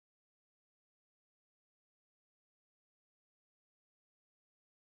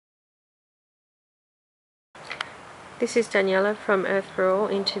This is Daniella from Earth for All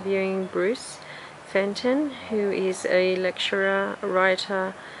interviewing Bruce Fenton, who is a lecturer,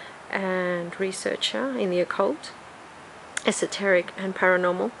 writer and researcher in the occult, esoteric and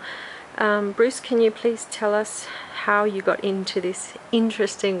paranormal. Bruce, can you please tell us how you got into this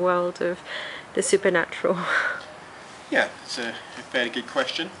interesting world of the supernatural? Yeah, it's a fairly good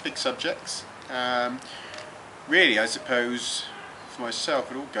question, big subjects. Really, I suppose, for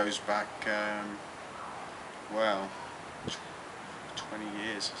myself, it all goes back, well, 20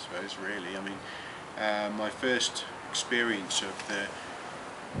 years, I suppose, really. I mean, my first experience of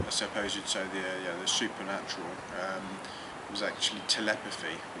I suppose you'd say, the supernatural was actually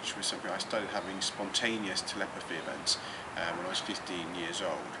telepathy, which was something I started having spontaneous telepathy events when I was 15 years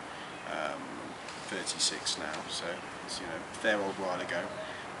old. 36 now, so it's a fair old while ago.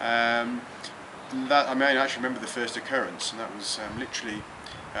 I actually remember the first occurrence, and that was literally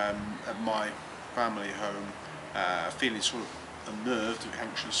at my family home, feeling sort of unnerved,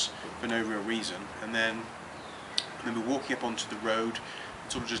 anxious for no real reason, and then I remember walking up onto the road,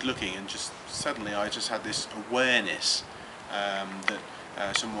 sort of just looking, and just suddenly I just had this awareness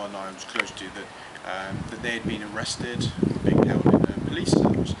that someone I was close to, that they had been arrested, being held in police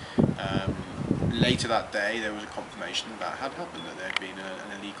cells. Later that day there was a confirmation that had happened, that there had been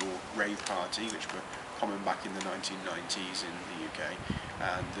an illegal rave party, which were common back in the 1990s in the UK,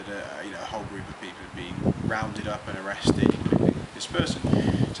 and that a whole group of people had been rounded up and arrested, including this person.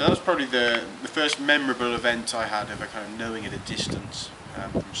 So that was probably the first memorable event I had of a kind of knowing at a distance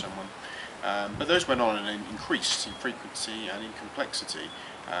from someone. But those went on and increased in frequency and in complexity.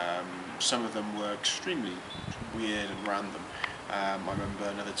 Some of them were extremely weird and random. I remember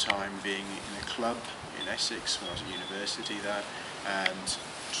another time being in a club in Essex when I was at university there, and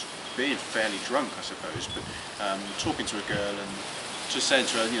being fairly drunk, I suppose, but talking to a girl and just saying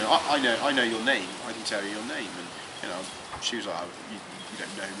to her, I know your name, I can tell you your name, and she was like, oh, you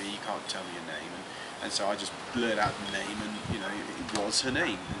don't know me, you can't tell me your name, and so I just blurted out the name, and it was her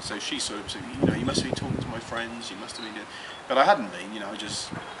name, and so she sort of said, you must have been talking to my friends, you must have been, but I hadn't been, I just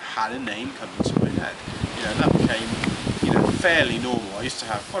had a name come into my head, and that became fairly normal. I used to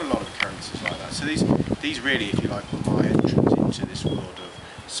have quite a lot of occurrences like that. So these really, if you like, were my entrance into this world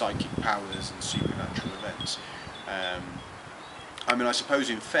of psychic powers and supernatural events. I suppose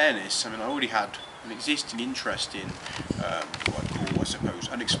in fairness, I already had an existing interest in what I call, I suppose,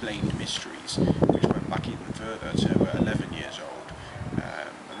 unexplained mysteries, which went back even further to 11 years old.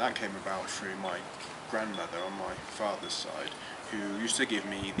 And that came about through my grandmother on my father's side, who used to give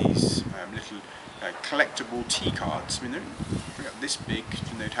me these little collectible tea cards. They're this big,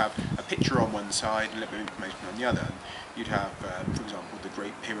 and they'd have a picture on one side and a little bit of information on the other. And you'd have, for example, the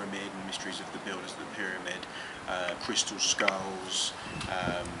Great Pyramid and mysteries of the builders of the pyramid, crystal skulls,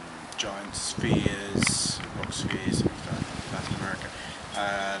 giant spheres, rock spheres in Latin America,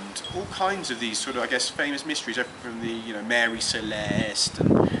 and all kinds of these sort of, I guess, famous mysteries, from the Mary Celeste and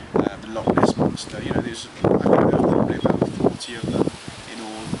the Loch Ness Monster. There's probably about 40 of them in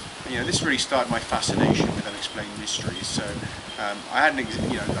all. This really started my fascination with unexplained mysteries. So I had like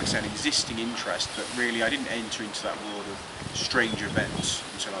I said, an existing interest, but really I didn't enter into that world of strange events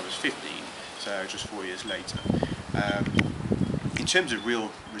until I was 15. So just 4 years later. In terms of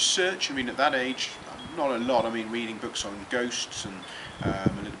real research, at that age, not a lot. Reading books on ghosts and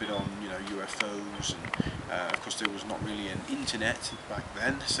a little bit on UFOs, and of course there was not really an internet back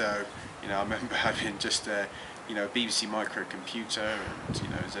then. So I remember having just a BBC microcomputer and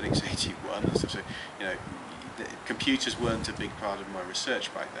ZX81 and stuff. So the computers weren't a big part of my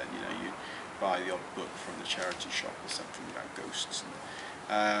research back then. You'd buy the odd book from the charity shop or something about ghosts.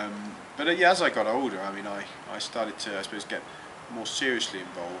 But as I got older, I started to, I suppose, get more seriously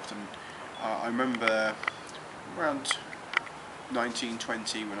involved, and I remember around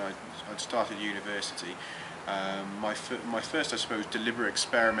 1920, when I'd started university, my first, I suppose, deliberate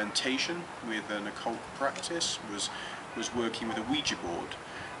experimentation with an occult practice was working with a Ouija board.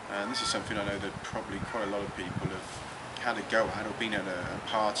 And this is something I know that probably quite a lot of people have had a go at, or been at a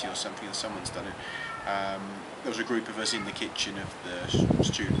party or something and someone's done it. There was a group of us in the kitchen of the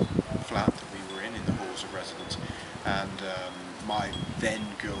student flat that we were in the halls of residence, and my then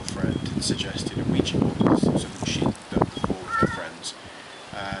girlfriend had suggested a Ouija board, something she'd done before with her friends,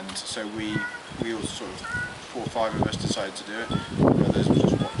 and so we all sort of, 4 or 5 of us, decided to do it. The others were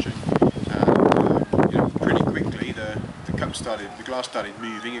just watching, and pretty quickly the glass started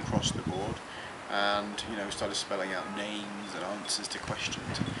moving across the board, and started spelling out names and answers to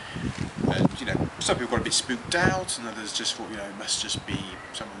questions. And some people got a bit spooked out, and others just thought, it must just be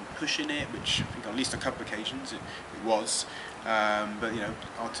someone pushing it, which I think on at least a couple of occasions it was. but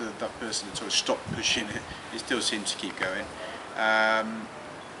after that person had sort of stopped pushing it, it still seemed to keep going.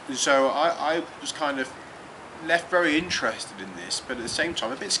 So I was kind of left very interested in this, but at the same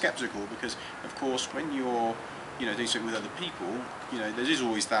time a bit sceptical, because of course when you're doing something with other people, there is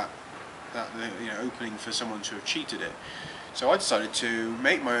always that opening for someone to have cheated it. So I decided to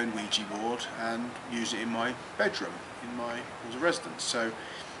make my own Ouija board and use it in my bedroom, in my halls of residence. So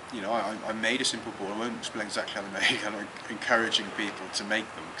I made a simple board. I won't explain exactly how they're made. I'm encouraging people to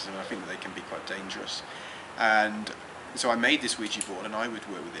make them, because I think that they can be quite dangerous. And so I made this Ouija board, and I would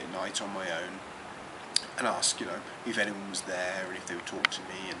work with it at night on my own and ask, if anyone was there, and if they would talk to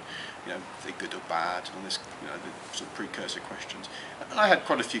me, and if they're good or bad, and all this, the sort of precursor questions. And I had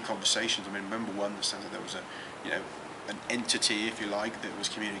quite a few conversations. I remember one that said that there was an entity, if you like, that was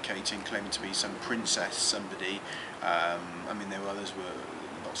communicating, claiming to be some princess, somebody. There were others were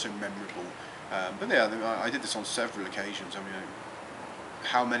not so memorable, but yeah, I did this on several occasions.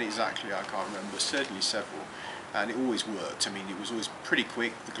 How many exactly I can't remember, certainly several, and it always worked. It was always pretty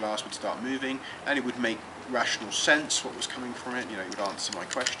quick. The glass would start moving, and it would make rational sense what was coming from it. It would answer my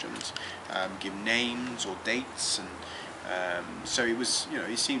questions, give names or dates, and so it was.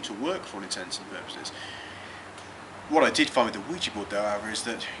 It seemed to work for all intents and purposes. What I did find with the Ouija board, however, is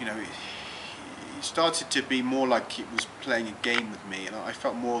that it started to be more like it was playing a game with me, and I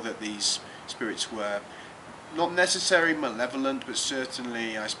felt more that these spirits were not necessarily malevolent, but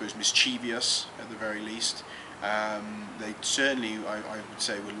certainly, I suppose, mischievous at the very least. They certainly, I would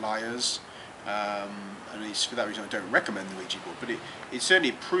say, were liars, and it's for that reason I don't recommend the Ouija board. But it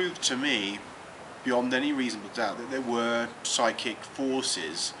certainly proved to me, beyond any reasonable doubt, that there were psychic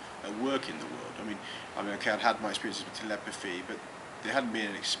forces at work in the world. Okay, I'd had my experiences with telepathy, but there hadn't been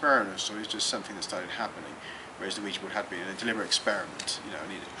an experiment, so it was just something that started happening. Whereas the Ouija board had been a deliberate experiment,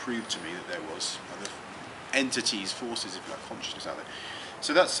 and it proved to me that there was other entities, forces, if you like, consciousness out there.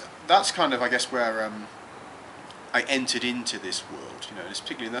 So that's kind of, I guess, where I entered into this world, and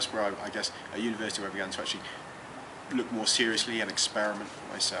particularly, and that's where I guess at university where I began to actually look more seriously and experiment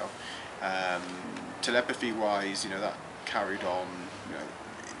for myself. Telepathy-wise, that carried on,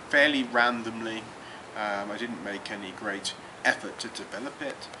 fairly randomly. I didn't make any great effort to develop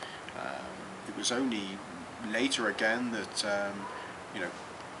it. It was only later again that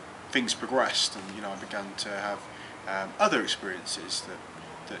things progressed, and I began to have other experiences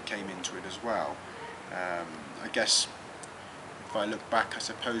that came into it as well. I guess if I look back, I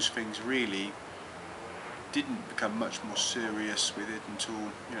suppose things really didn't become much more serious with it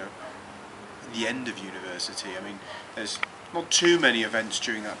until the end of university. There's not too many events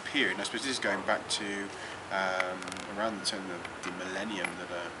during that period, and I suppose this is going back to around the turn of the millennium that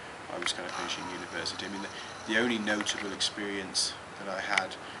I was kind of finishing university. The only notable experience that I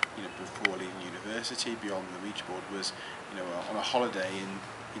had before leaving university beyond the Ouija board was on a holiday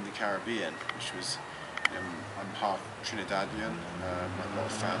in the Caribbean, which was I'm half Trinidadian, I've got a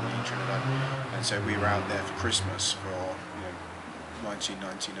family in Trinidad, and so we were out there for Christmas for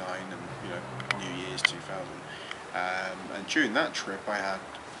 1999 and New Year's 2000. And during that trip I had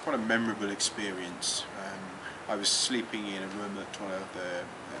quite a memorable experience. I was sleeping in a room at one of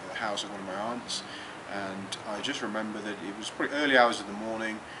the house of one of my aunts, and I just remember that it was pretty early hours of the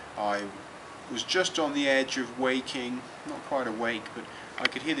morning. I was just on the edge of waking, not quite awake, but I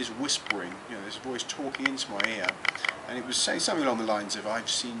could hear this whispering, this voice talking into my ear, and it was saying something along the lines of, "I've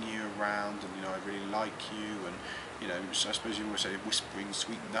seen you around, and I really like you," and I suppose you would say whispering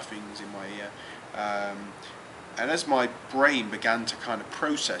sweet nothings in my ear. And as my brain began to kind of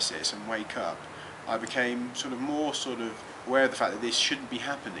process this and wake up, I became more aware of the fact that this shouldn't be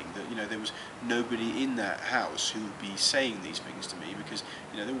happening, that there was nobody in that house who would be saying these things to me, because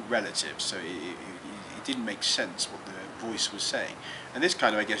they were relatives, so it didn't make sense what the voice was saying. And this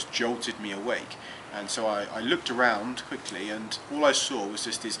kind of, I guess, jolted me awake, and so I looked around quickly, and all I saw was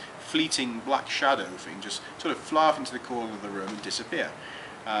just this fleeting black shadow thing just sort of fly off into the corner of the room and disappear.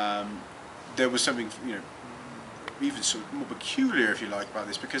 There was something even sort of more peculiar, if you like, about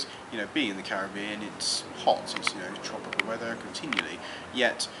this, because being in the Caribbean, it's hot, it's tropical weather continually,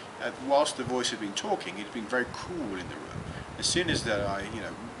 yet whilst the voice had been talking, it had been very cool in the room. As soon as that I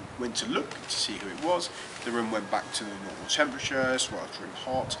went to look to see who it was, the room went back to the normal temperature, sweltering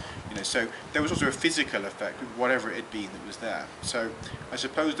hot, so there was also a physical effect with whatever it had been that was there. So I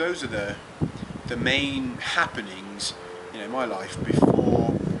suppose those are the main happenings in my life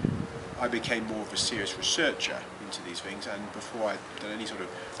before I became more of a serious researcher into these things, and before I'd done any sort of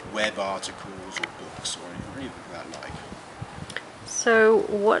web articles or books or anything of that like. So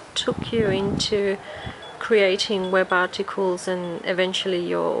what took you into creating web articles and eventually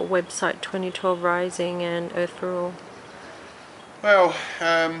your website 2012 Rising and Earth Rule? Well,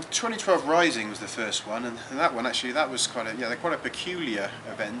 2012 Rising was the first one, and that one actually, that was quite a peculiar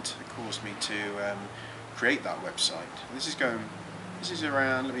event that caused me to create that website. This is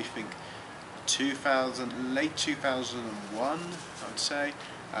around, let me think, 2000, late 2001, I would say,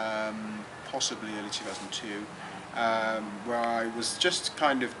 possibly early 2002, where I was just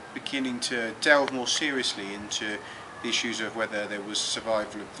kind of beginning to delve more seriously into the issues of whether there was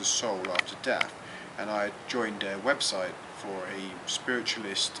survival of the soul after death. And I joined a website for a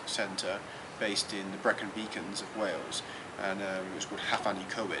spiritualist centre based in the Brecon Beacons of Wales, and it was called Hafani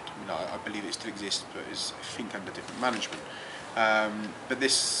Coed. I believe it still exists, but is, I think, under different management. But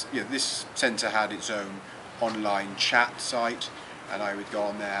this centre had its own online chat site, and I would go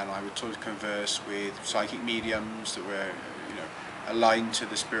on there and I would sort of converse with psychic mediums that were, aligned to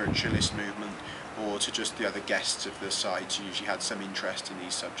the spiritualist movement, or to just the other guests of the site who usually had some interest in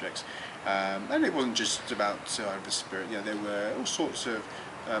these subjects. And it wasn't just about the spirit. There were all sorts of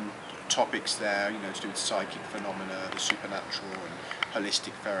topics there, to do with psychic phenomena, the supernatural, and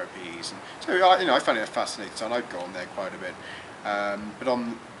holistic therapies. And so, I found it fascinating, and I'd go on there quite a bit. But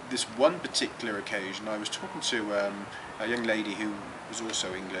on this one particular occasion, I was talking to a young lady who was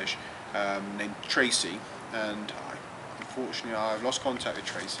also English, named Tracy, and unfortunately I've lost contact with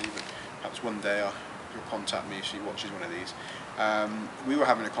Tracy, but perhaps one day she'll contact me if she watches one of these. We were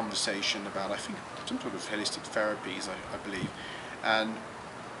having a conversation about, I think, some sort of holistic therapies, I believe, and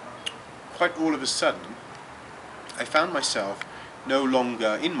quite all of a sudden I found myself no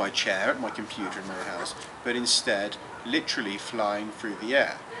longer in my chair at my computer in my house, but instead literally flying through the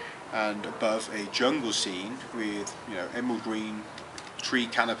air, and above a jungle scene with emerald green tree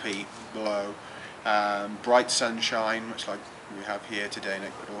canopy below, bright sunshine, much like we have here today in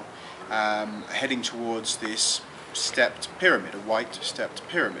Ecuador, heading towards this stepped pyramid, a white stepped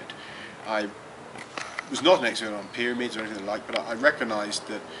pyramid. I was not an expert on pyramids or anything like, but I recognised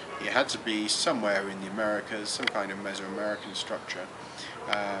that it had to be somewhere in the Americas, some kind of Mesoamerican structure.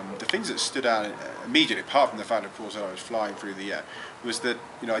 The things that stood out immediately, apart from the fact, of course, that I was flying through the air, was that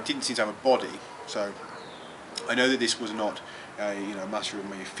I didn't seem to have a body. So I know that this was not a matter of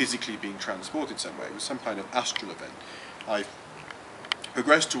me physically being transported somewhere. It was some kind of astral event. I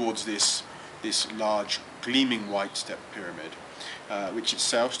progressed towards this large gleaming white step pyramid, which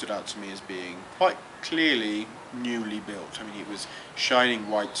itself stood out to me as being quite clearly newly built. I mean, it was shining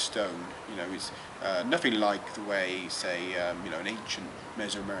white stone. It's nothing like the way, say, an ancient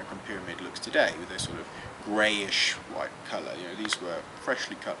Mesoamerican pyramid looks today, with a sort of greyish white colour. These were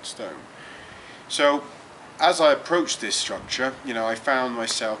freshly cut stone. So as I approached this structure, I found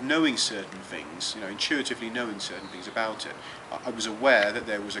myself knowing certain things, intuitively knowing certain things about it. I was aware that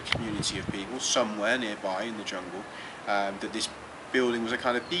there was a community of people somewhere nearby in the jungle, that this building was a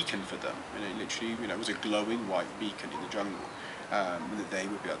kind of beacon for them, and it literally, was a glowing white beacon in the jungle, and that they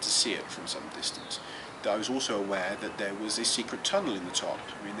would be able to see it from some distance. I was also aware that there was a secret tunnel in the top.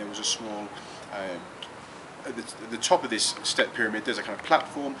 I mean, there was a small at the top of this step pyramid, there's a kind of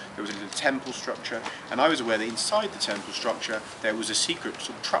platform, there was a little temple structure, and I was aware that inside the temple structure there was a secret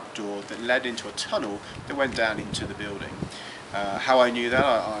sort of trapdoor that led into a tunnel that went down into the building. How I knew that,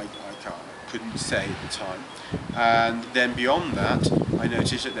 I couldn't say at the time. And then beyond that, I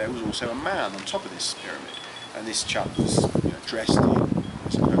noticed that there was also a man on top of this pyramid, and this chap was dressed in,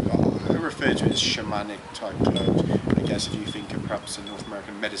 I refer to it as shamanic type clothes. I guess if you think of perhaps a North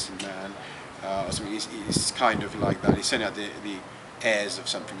American medicine man, so it's kind of like that. He certainly had the airs of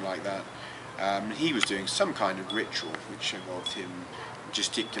something like that. He was doing some kind of ritual which involved him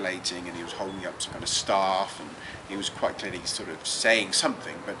gesticulating, and he was holding up some kind of staff, and he was quite clearly sort of saying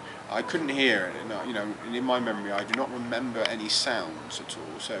something, but I couldn't hear it. And in my memory, I do not remember any sounds at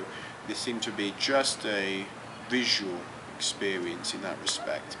all. So this seemed to be just a visual experience in that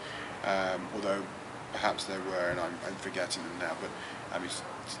respect. Although perhaps there were, and I'm forgetting them now, but it's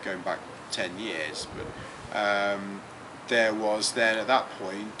going back 10 years. But there was then at that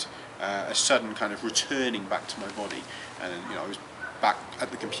point a sudden kind of returning back to my body, and I was back at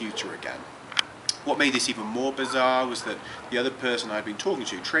the computer again. What made this even more bizarre was that the other person I'd been talking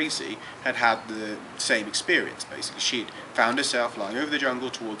to, Tracy, had had the same experience. Basically, she'd found herself lying over the jungle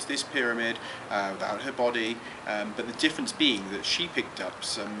towards this pyramid without her body, but the difference being that she picked up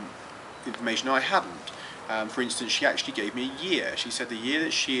some information I hadn't. For instance, she actually gave me a year. She said the year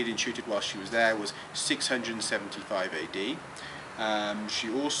that she had intuited while she was there was 675 AD.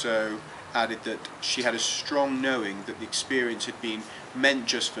 She also added that she had a strong knowing that the experience had been meant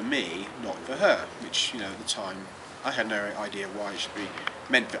just for me, not for her, which, at the time, I had no idea why it should be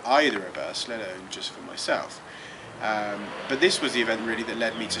meant for either of us, let alone just for myself. But this was the event really that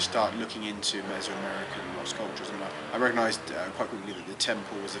led me to start looking into Mesoamerican lost cultures, and I recognised quite quickly that the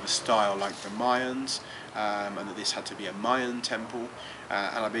temple was of a style like the Mayans, and that this had to be a Mayan temple,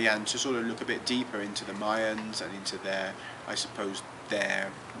 and I began to sort of look a bit deeper into the Mayans and into their, I suppose,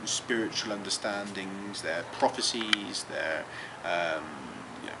 their spiritual understandings, their prophecies, their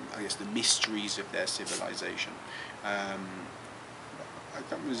I guess the mysteries of their civilization. I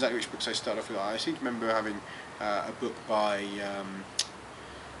can't remember exactly which books I started off with. I seem to remember having a book by,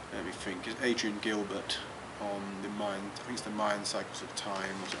 let me think, Adrian Gilbert on the Mayan, I think it's the Mayan cycles of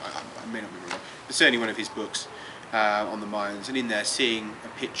time, I may not remember, but certainly one of his books on the Mayans, and in there seeing a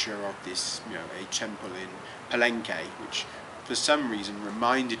picture of this, a temple in Palenque, which for some reason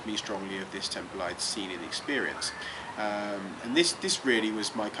reminded me strongly of this temple I'd seen in experience. And this really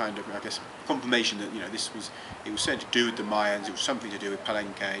was my kind of, I guess, confirmation that it was something to do with the Mayans, it was something to do with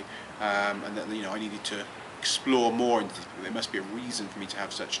Palenque, and that I needed to explore more into this. There must be a reason for me to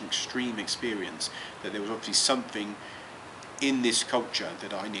have such an extreme experience, that there was obviously something in this culture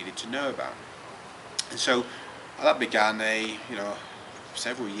that I needed to know about. And so that began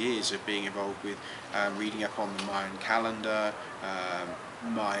several years of being involved with reading up on the Mayan calendar,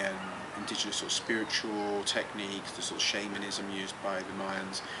 Mayan indigenous sort of spiritual techniques, the sort of shamanism used by the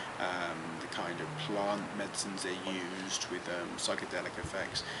Mayans, the kind of plant medicines they used with psychedelic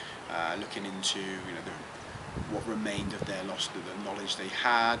effects, looking into what remained of their lost, the knowledge they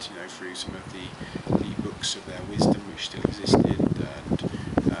had, through some of the books of their wisdom which still existed,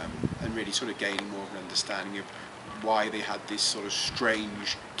 and really sort of gaining more of an understanding of why they had this sort of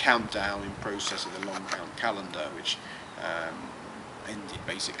strange countdown in process of the long count calendar, which ended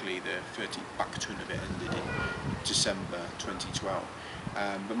basically, the 13th Baktun of it ended in December 2012.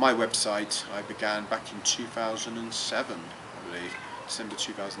 But my website, I began back in 2007, I believe, December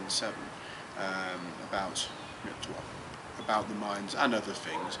 2007, about the Mayans and other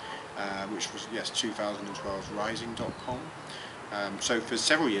things, which was, 2012rising.com. So for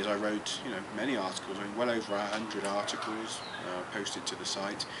several years I wrote many articles, well over 100 articles posted to the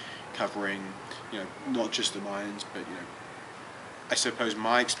site, covering not just the Mayans, but I suppose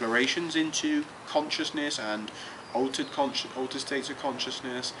my explorations into consciousness and altered states of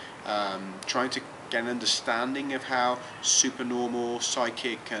consciousness, trying to get an understanding of how supernormal,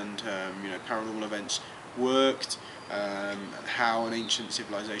 psychic and paranormal events worked, and how an ancient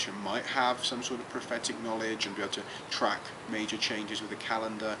civilization might have some sort of prophetic knowledge and be able to track major changes with the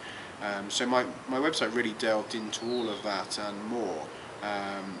calendar. So my website really delved into all of that and more.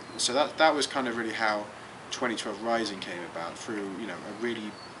 So that was kind of really how 2012 Rising came about, through a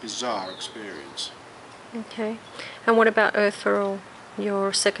really bizarre experience. Okay. And what about Earth for All,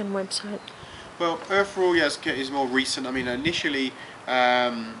 your second website? Well, Earth for All, yes, is more recent. I mean, initially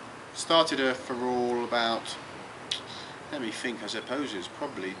started Earth for All about, let me think, I suppose it was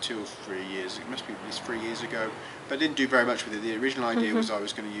probably 2 or 3 years, it must be at least 3 years ago, but I didn't do very much with it. The original idea was I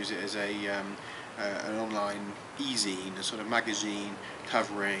was going to use it as an online e-zine, a sort of magazine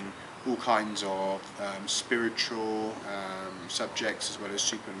covering all kinds of spiritual subjects as well as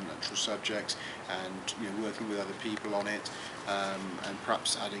supernatural subjects, and working with other people on it, and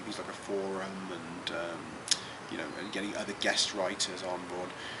perhaps adding things like a forum and and getting other guest writers on board.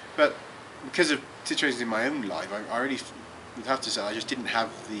 But because of situations in my own life, I really would have to say I just didn't have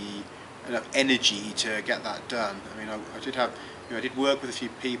enough energy to get that done. I mean, I did have, I did work with a few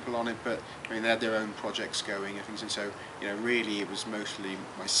people on it, but I mean, they had their own projects going and things, and so really it was mostly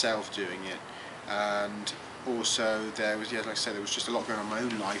myself doing it. And also there was, like I said, there was just a lot going on in my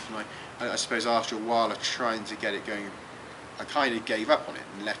own life, and I suppose after a while of trying to get it going, I kind of gave up on it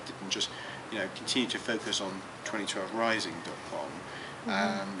and left it and just continued to focus on 2012rising.com.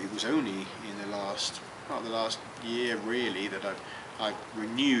 It was only in the last year really that I've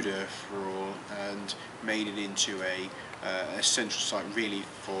renewed Earth for All and made it into a central site really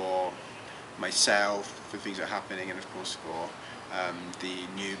for myself, for things that are happening, and of course for the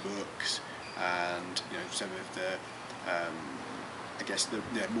new books and some of the I guess the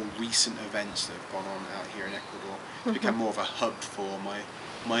more recent events that have gone on out here in Ecuador. It's become more of a hub for my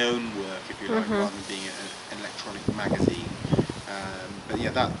own work, if you like, rather than being an electronic magazine. But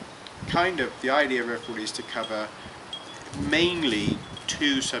yeah, that kind of, the idea of Earth for All is to cover mainly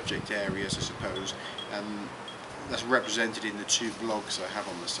 2 subject areas, I suppose, and that's represented in the 2 blogs I have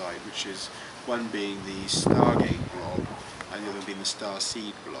on the site, which is one being the Stargate blog and the other being the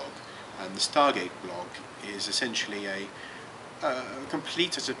Starseed blog. And the Stargate blog is essentially a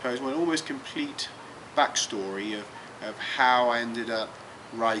complete, I suppose, well, almost complete backstory of how I ended up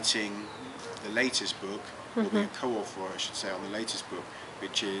writing the latest book, or being a co-author, I should say, on the latest book,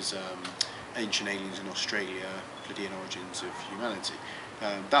 which is Ancient Aliens in Australia, Pleiadian origins of humanity.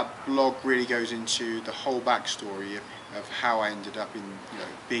 That blog really goes into the whole backstory of how I ended up in,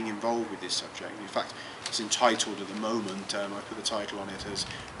 being involved with this subject. In fact, it's entitled at the moment, I put the title on it as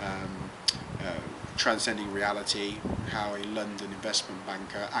Transcending Reality, How a London Investment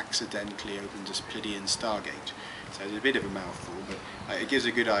Banker Accidentally Opened a Pleiadian Stargate. So it's a bit of a mouthful, but it gives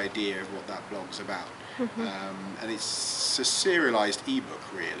a good idea of what that blog's about. And it's a serialised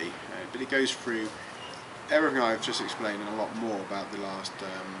ebook really, but it goes through everything I've just explained and a lot more about the last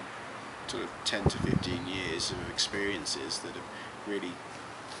sort of 10 to 15 years of experiences that have really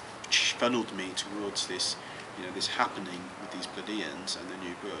funneled me towards this, this happening with these Pleiadians and the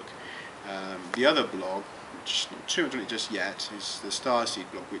new book. The other blog, which not too much on it just yet, is the Starseed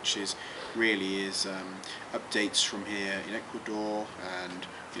blog, which is updates from here in Ecuador, and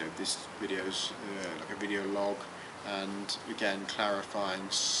this video's like a video log, and again clarifying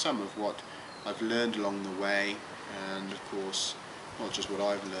some of what I've learned along the way, and of course not just what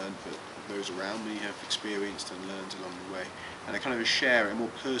I've learned, but those around me have experienced and learned along the way, and a kind of a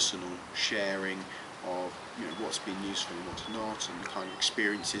more personal sharing of what's been useful and what's not, and the kind of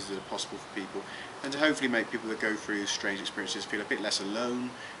experiences that are possible for people, and to hopefully make people that go through strange experiences feel a bit less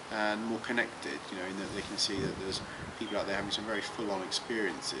alone and more connected, in that they can see that there's people out there having some very full-on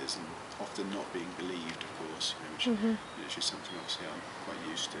experiences and often not being believed, of course, which is something obviously I'm quite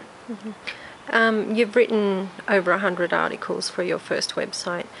used to. You've written over 100 articles for your first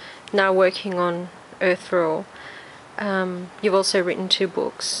website, now working on Earth for All. You've also written 2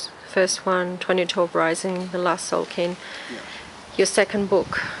 books. First one, 2012 Rising, The Last Soul Kin. Yeah. Your second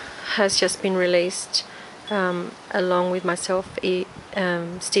book has just been released, along with myself,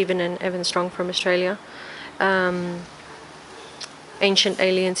 Stephen and Evan Strong from Australia. Ancient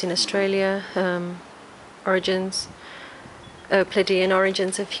Aliens in Australia, Origins, Pleiadian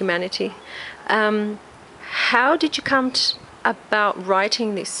Origins of Humanity. How did you come about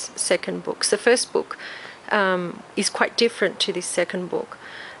writing this second book? The first book is quite different to this second book.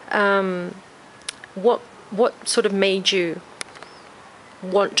 What sort of made you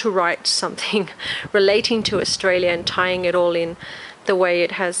want to write something relating to Australia and tying it all in the way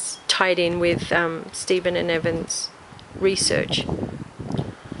it has tied in with Stephen and Evan's research?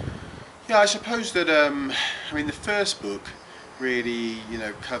 Yeah, I suppose that the first book really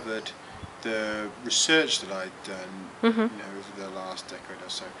covered the research that I'd done over the last decade or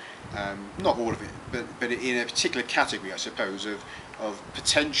so. Not all of it, but in a particular category, I suppose, of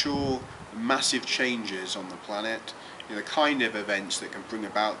potential massive changes on the planet, the kind of events that can bring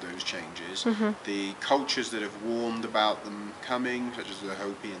about those changes, the cultures that have warned about them coming, such as the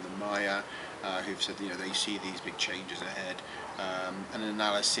Hopi and the Maya, who've said they see these big changes ahead, an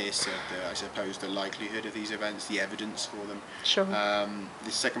analysis of the likelihood of these events, the evidence for them. Sure.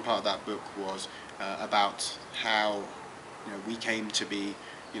 The second part of that book was about how we came to be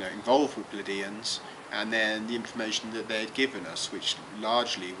involved with Pleiadians, and then the information that they had given us, which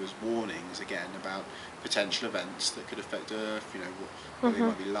largely was warnings again about potential events that could affect Earth, what they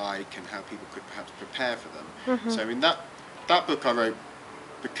might be like, and how people could perhaps prepare for them. So that book I wrote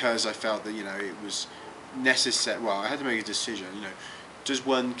because I felt that it was necessary. Well, I had to make a decision. Does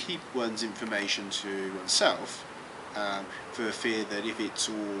one keep one's information to oneself for the fear that if it's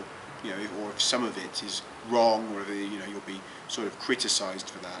all or if some of it is wrong, or if you'll be sort of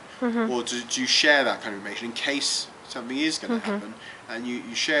criticised for that, or do you share that kind of information in case something is going to happen, and you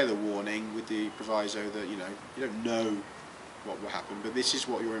share the warning with the proviso that you don't know what will happen, but this is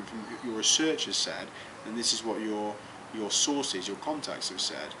what your research has said, and this is what your sources, your contacts have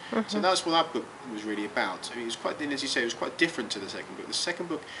said. So that's what that book was really about. It was quite, as you say, it was quite different to the second book. The second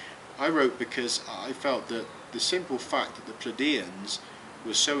book I wrote because I felt that the simple fact that the Pleiadians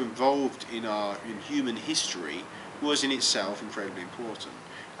were so involved in human history was in itself incredibly important.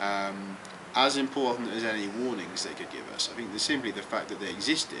 As important as any warnings they could give us. I think simply the fact that they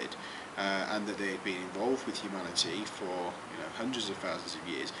existed and that they had been involved with humanity for hundreds of thousands of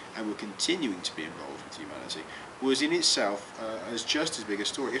years and were continuing to be involved with humanity was in itself as just as big a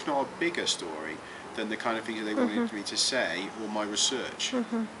story, if not a bigger story, than the kind of things that they wanted me to say or my research.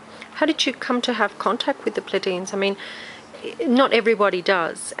 How did you come to have contact with the Pleiadians? I mean, not everybody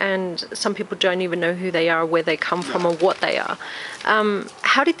does, and some people don't even know who they are, where they come from, or what they are.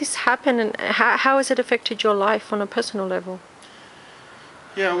 How did this happen, and how has it affected your life on a personal level?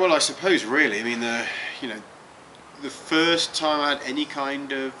 Yeah, well, I suppose really, the first time I had any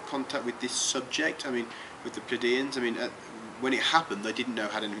kind of contact with this subject, with the Pleiadians, when it happened, I didn't know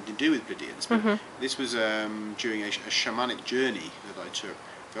it had anything to do with Pleiadians, but this was during a shamanic journey that I took,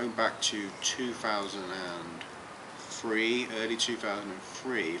 going back to 2003, early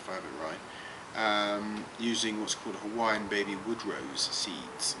 2003, if I have it right, using what's called Hawaiian baby woodrose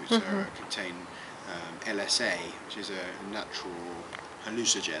seeds, which contain LSA, which is a natural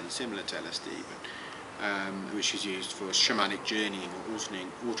hallucinogen similar to LSD, but which is used for shamanic journeying or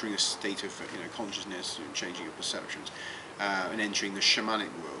altering a state of consciousness and changing your perceptions, and entering the shamanic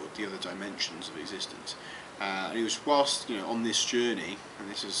world, the other dimensions of existence. And it was whilst on this journey, and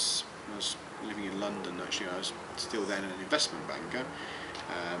this is I was living in London actually. I was still then an investment banker.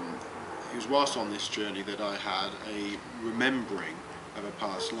 It was whilst on this journey that I had a remembering of a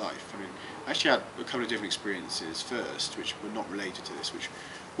past life. I mean, I actually had a couple of different experiences first, which were not related to this, which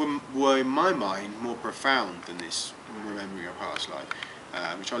were in my mind more profound than this remembering a past life,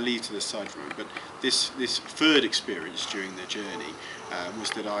 which I'll leave to the side for a moment. But this third experience during the journey was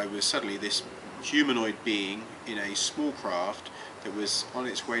that I was suddenly this humanoid being in a small craft that was on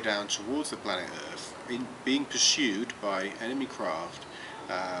its way down towards the planet Earth, being pursued by enemy craft,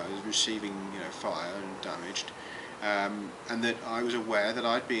 receiving fire and damaged, and that I was aware that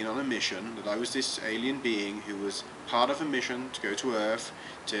I'd been on a mission, that I was this alien being who was part of a mission to go to Earth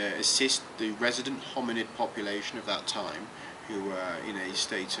to assist the resident hominid population of that time, who were in a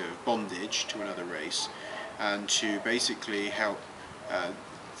state of bondage to another race, and to basically help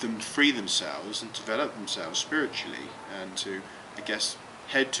them free themselves and develop themselves spiritually, and to, I guess,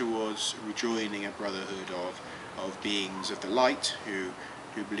 head towards rejoining a brotherhood of beings of the light who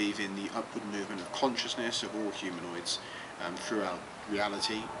believe in the upward movement of consciousness of all humanoids throughout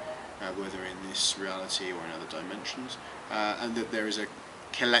reality, whether in this reality or in other dimensions, and that there is a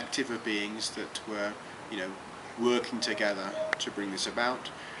collective of beings that were working together to bring this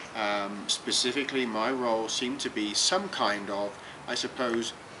about. Specifically, my role seemed to be some kind of, I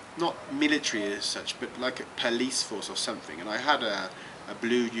suppose, not military as such, but like a police force or something. And I had a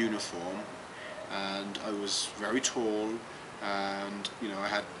blue uniform, and I was very tall, and I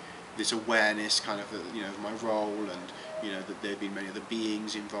had this awareness kind of my role, and that there had been many other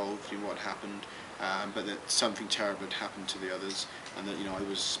beings involved in what happened, but that something terrible had happened to the others, and that I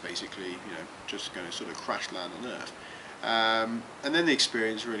was basically just going to sort of crash land on Earth. And then the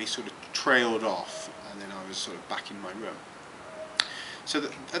experience really sort of trailed off, and then I was sort of back in my room. So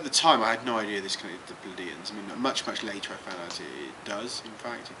at the time I had no idea this connected to Pleiadians. I mean, much later I found out it does. In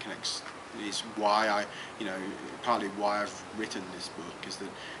fact, it connects. It is why partly why I've written this book, is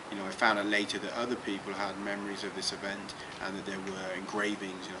that I found out later that other people had memories of this event, and that there were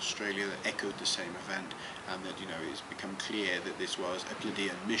engravings in Australia that echoed the same event, and that it's become clear that this was a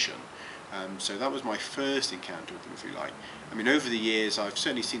Pleiadian mission. So that was my first encounter with them, if you like. I mean, over the years I've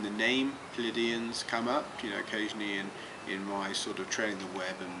certainly seen the name Pleiadians come up, occasionally in my sort of trailing the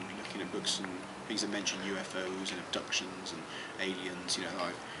web and looking at books and things that mention UFOs and abductions and aliens.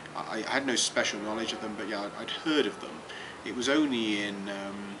 I had no special knowledge of them, but yeah, I'd heard of them. It was only in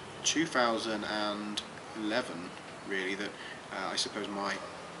 2011 really that I suppose my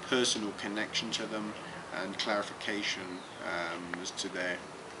personal connection to them and clarification as to their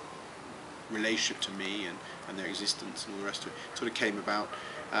relationship to me and their existence and all the rest of it sort of came about,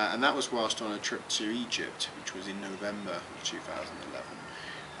 and that was whilst on a trip to Egypt, which was in November of 2011.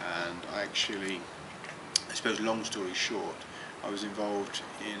 And I actually, I suppose long story short, I was involved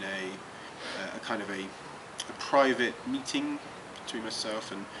in a kind of a private meeting between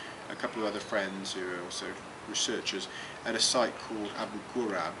myself and a couple of other friends who are also researchers at a site called Abu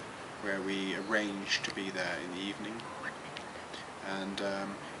Ghurab, where we arranged to be there in the evening. And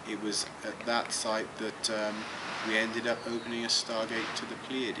it was at that site that we ended up opening a stargate to the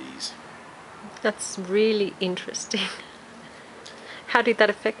Pleiades. That's really interesting. How did that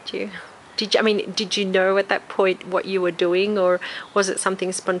affect you? Did you know at that point what you were doing, or was it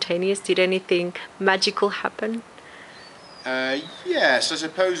something spontaneous? Did anything magical happen? Yes, I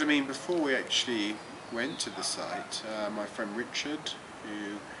suppose. I mean, before we actually went to the site, my friend Richard,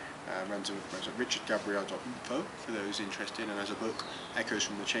 who runs a richardgabriel.info for those interested, and has a book, Echoes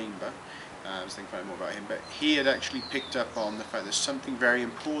from the Chamber. I was thinking more about him, but he had actually picked up on the fact that something very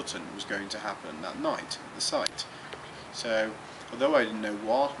important was going to happen that night at the site. So, although I didn't know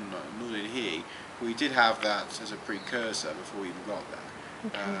what, nor did he, we did have that as a precursor before we even got there.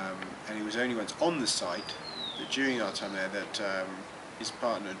 Okay. And it was only once on the site that during our time there that his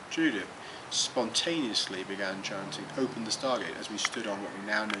partner Judith spontaneously began chanting "Open the Stargate" as we stood on what we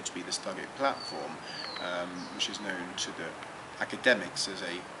now know to be the Stargate platform, which is known to the academics as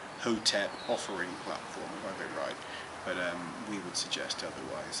a Hotep offering platform, if I get it right. But we would suggest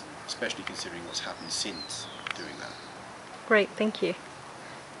otherwise, especially considering what's happened since doing that. Great, thank you.